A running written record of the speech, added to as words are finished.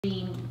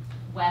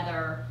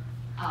weather,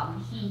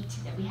 heat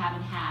that we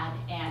haven't had,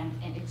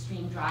 and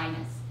extreme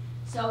dryness.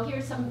 So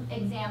here's some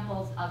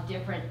examples of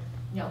different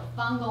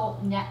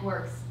fungal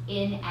networks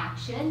in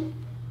action.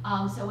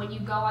 So when you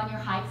go on your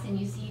hikes and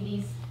you see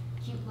these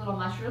cute little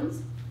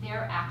mushrooms,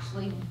 they're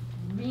actually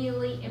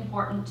really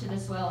important to the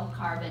soil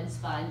carbon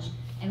sponge,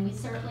 and we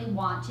certainly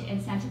want to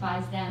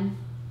incentivize them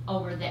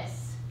over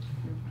this.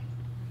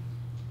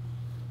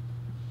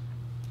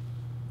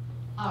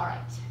 All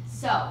right,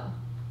 so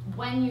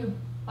when you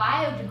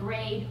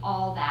biodegrade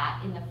all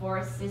that in the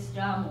forest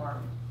system or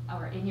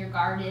in your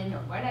garden or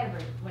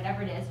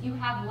whatever it is, you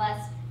have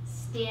less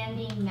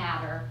standing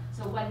matter.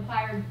 So when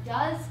fire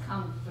does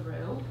come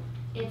through,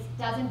 it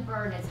doesn't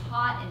burn as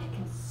hot and it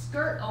can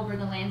skirt over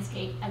the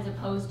landscape as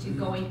opposed to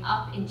going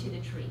up into the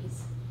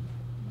trees.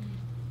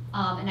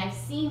 And I've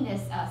seen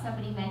this,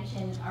 somebody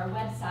mentioned our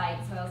website,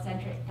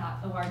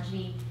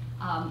 soilcentric.org.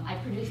 I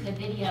produced a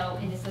video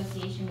in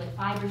association with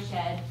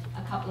Fibershed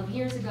a couple of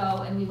years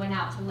ago, and we went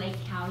out to Lake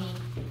County,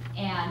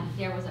 and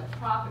there was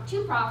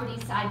two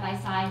properties side by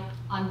side.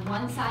 On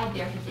one side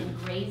there had been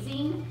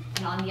grazing,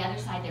 and on the other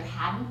side there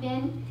hadn't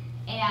been.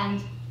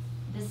 And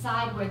the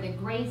side where the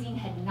grazing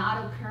had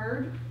not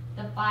occurred,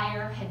 the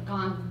fire had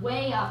gone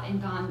way up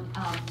and gone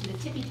to the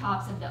tippy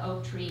tops of the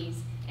oak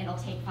trees, and it'll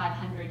take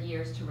 500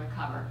 years to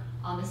recover.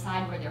 On the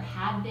side where there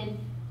had been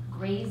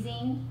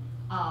grazing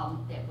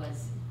that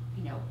was,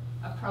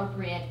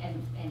 appropriate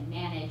and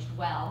managed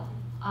well,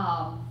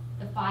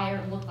 the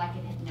fire looked like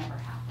it had never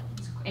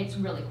happened. It's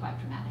really quite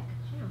dramatic.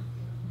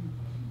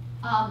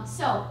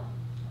 So,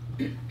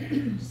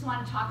 just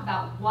want to talk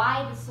about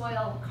why the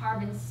soil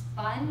carbon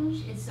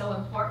sponge is so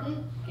important.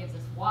 It gives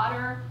us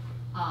water,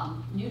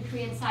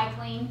 nutrient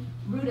cycling,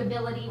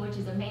 rootability, which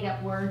is a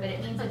made-up word, but it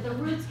means that the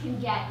roots can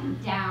get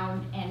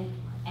down and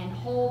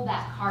hold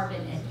that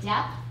carbon at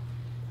depth.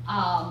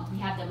 We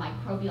have the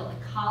microbial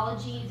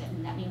ecology,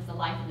 that means the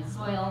life in the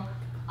soil.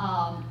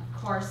 Of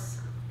course,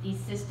 these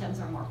systems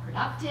are more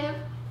productive,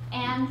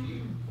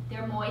 and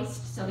they're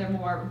moist, so they're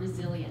more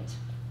resilient.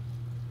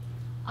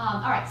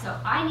 All right, so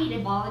I need a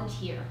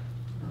volunteer.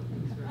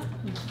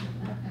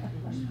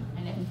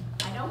 And if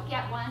I don't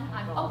get one,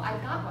 I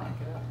got one.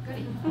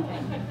 Goody.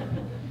 Okay.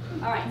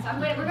 All right, so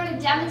we're going to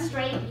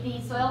demonstrate the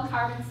soil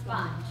carbon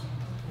sponge.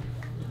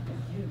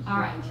 All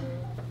right.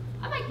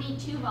 I might need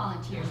 2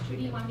 volunteers.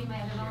 Trudy, you want to be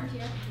my other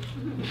volunteer?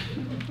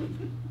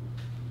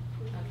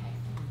 Okay.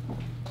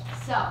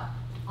 So,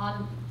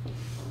 on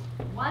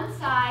one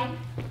side,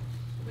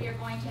 we are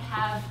going to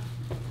have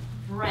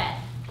bread.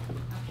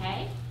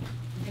 Okay?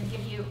 I'm going to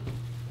give you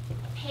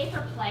a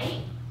paper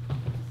plate,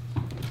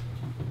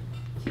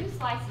 2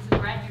 slices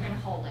of bread, and you're going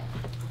to hold it.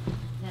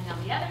 And then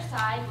on the other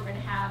side, we're going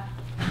to have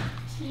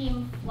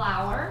team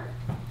flour.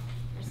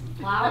 There's some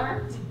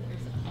flour.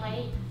 There's a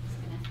plate.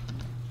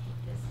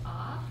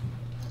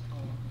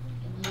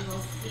 You will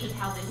see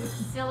how this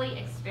silly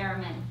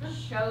experiment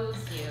shows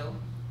you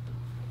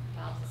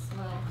about the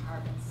soil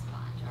carbon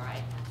sponge. All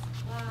right,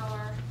 that's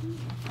flour,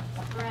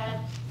 that's bread,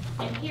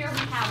 and here we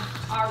have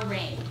our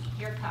rain.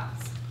 Here it comes.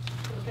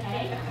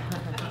 Okay?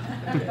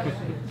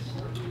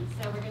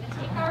 So we're going to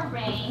take our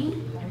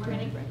rain and we're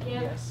going to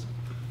give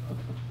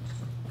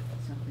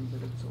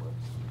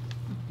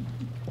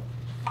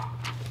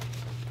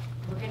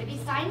We're going to be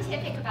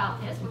scientific about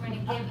this. We're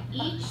going to give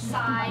each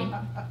side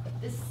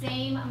the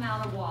same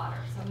amount of water.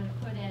 So I'm going to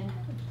put in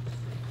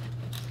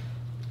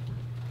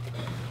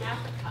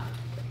half a cup.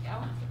 There we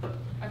go.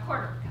 A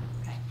quarter of a cup.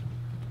 Okay.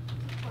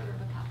 A quarter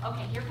of a cup.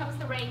 Okay, here comes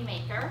the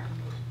rainmaker.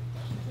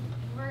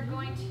 We're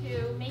going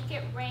to make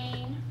it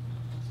rain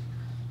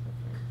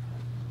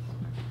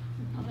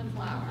on the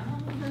flour.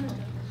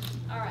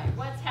 All right,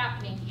 what's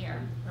happening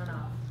here?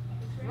 Runoff.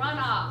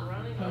 Runoff.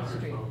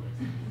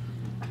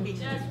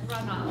 Just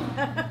run off.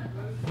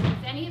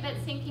 Is any of it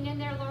sinking in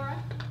there, Laura?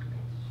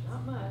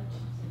 Not much.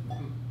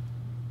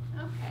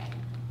 Okay.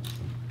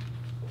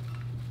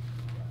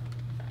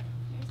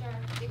 Here's our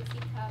Dixie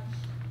cup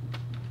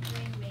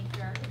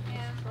rainmaker.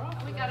 Yeah.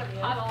 Oh, we got a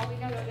puddle. We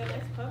got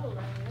this puddle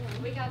right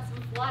there. We got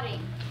some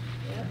flooding.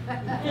 Yep.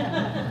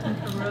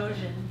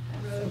 Erosion.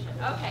 Erosion.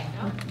 Okay.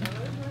 No.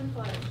 Erosion and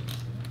flooding.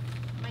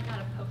 Might not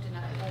have poked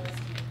enough holes in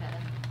the bed.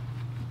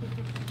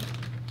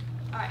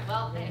 All right,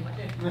 well, anyway.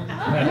 Okay,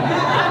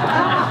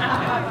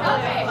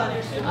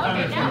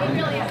 now we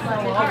really have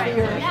fun. All right, so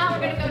now we're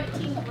going to go to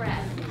team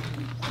bread.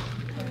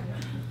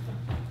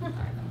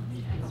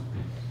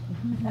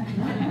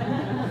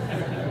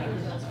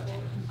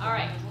 All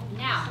right,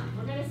 now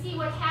we're going to see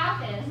what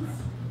happens.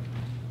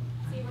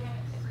 See,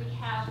 we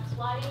have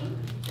flooding.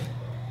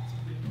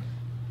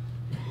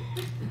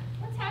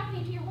 What's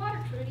happening to your water,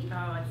 Trudy?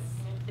 Oh,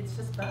 it's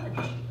just sponge.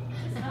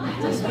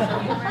 Just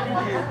right in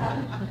there.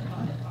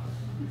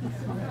 Do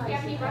you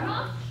have any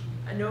runoff?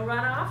 No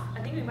runoff. I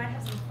think we might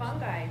have some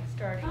fungi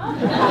starting. Oh.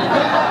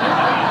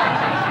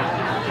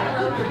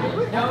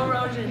 No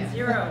erosion.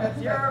 Zero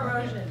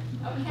erosion.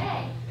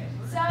 Okay.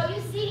 So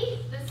you see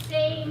the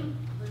same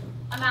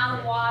amount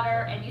of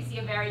water, and you see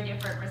a very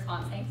different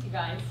response. Thanks, you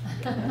guys.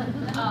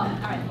 All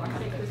right, Laura.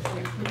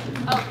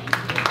 Oh,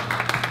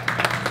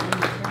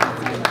 thank you.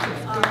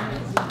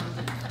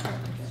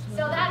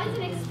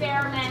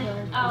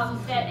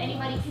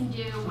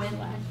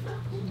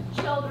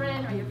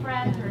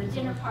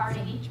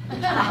 party.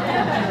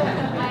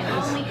 My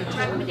only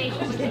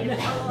recommendation would be to put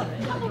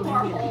a couple more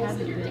holes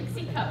in your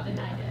Dixie cup than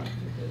I did.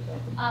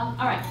 All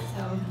right,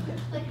 so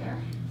clicker.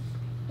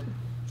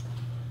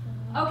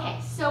 Okay,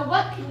 so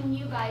what can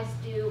you guys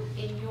do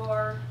in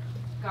your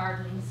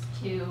gardens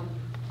to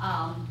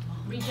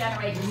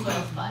regenerate your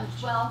soil sponge?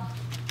 Well,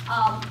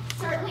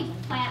 certainly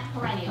plant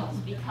perennials,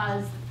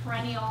 because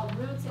perennial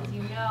roots, as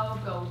you know,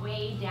 go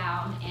way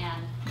down,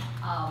 and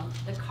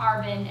the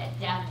carbon at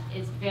depth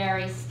is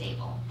very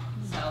stable.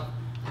 So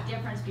the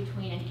difference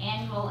between an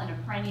annual and a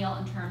perennial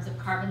in terms of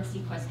carbon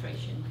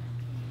sequestration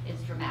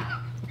is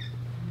dramatic.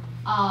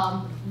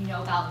 You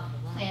know about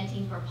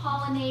planting for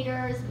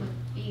pollinators, with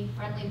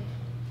bee-friendly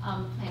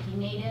planting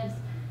natives.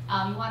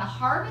 You want to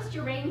harvest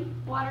your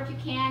rainwater if you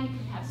can. You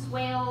can have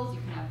swales,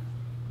 you can have,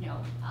 you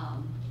know,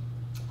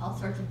 all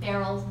sorts of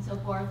barrels and so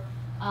forth.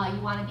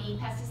 You want to be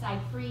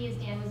pesticide-free, as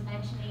Dan was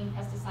mentioning.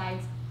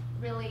 Pesticides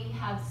really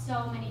have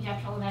so many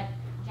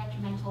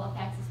detrimental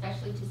effects,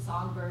 especially to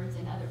songbirds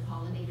and other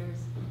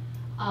pollinators.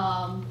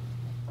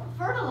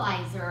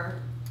 Fertilizer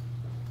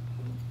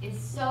is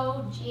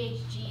so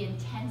GHG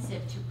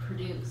intensive to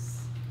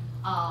produce.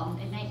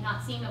 It might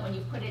not seem it when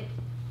you put it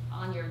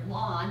on your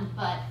lawn,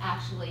 but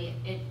actually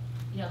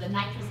you know, the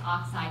nitrous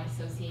oxide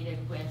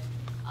associated with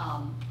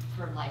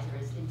fertilizer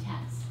is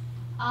intense.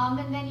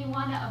 And then you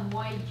want to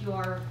avoid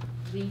your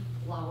leaf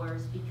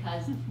blowers,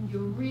 because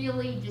you're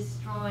really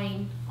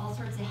destroying all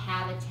sorts of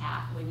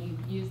habitat when you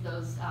use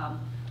those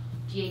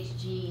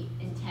GHG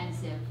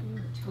intensive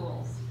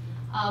tools.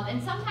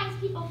 And sometimes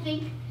people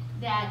think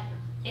that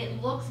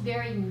it looks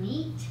very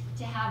neat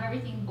to have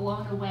everything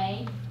blown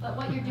away, but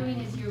what you're doing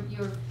is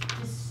you're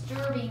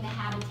disturbing the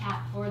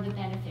habitat for the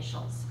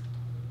beneficials.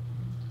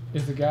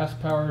 Is the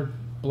gas-powered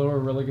blower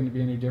really going to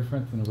be any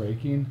different than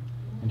raking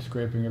and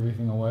scraping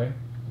everything away?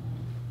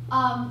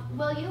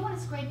 Well, you don't want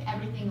to scrape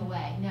everything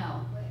away,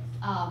 no.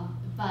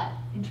 But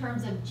in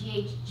terms of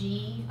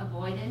GHG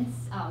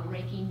avoidance,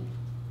 raking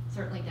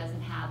certainly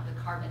doesn't have the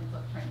carbon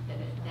footprint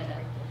that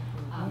a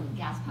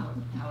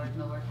gas-powered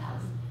mower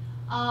has.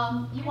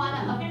 You want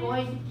to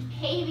avoid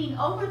paving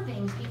over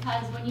things,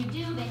 because when you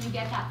do, then you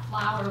get that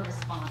flower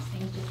response.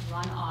 Things just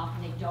run off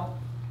and they don't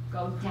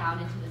go down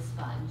into the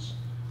sponge.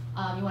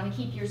 You want to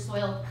keep your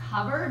soil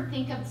covered.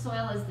 Think of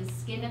soil as the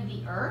skin of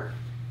the earth.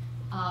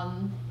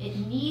 It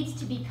needs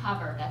to be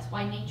covered. That's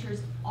why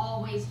nature's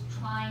always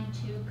trying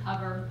to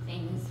cover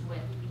things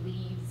with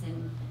leaves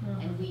and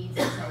weeds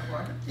and so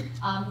forth.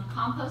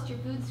 Compost your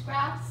food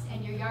scraps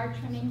and your yard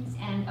trimmings,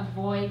 and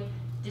avoid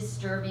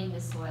disturbing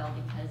the soil,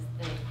 because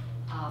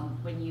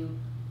when you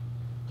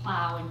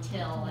plow and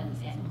till and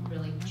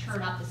really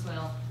churn up the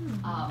soil,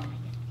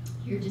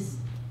 you're just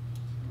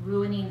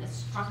ruining the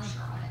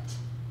structure of it.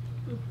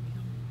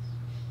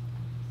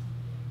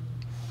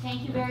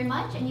 Thank you very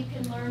much, and you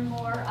can learn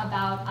more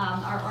about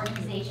our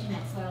organization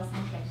at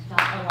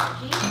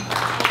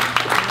soilcentric.org.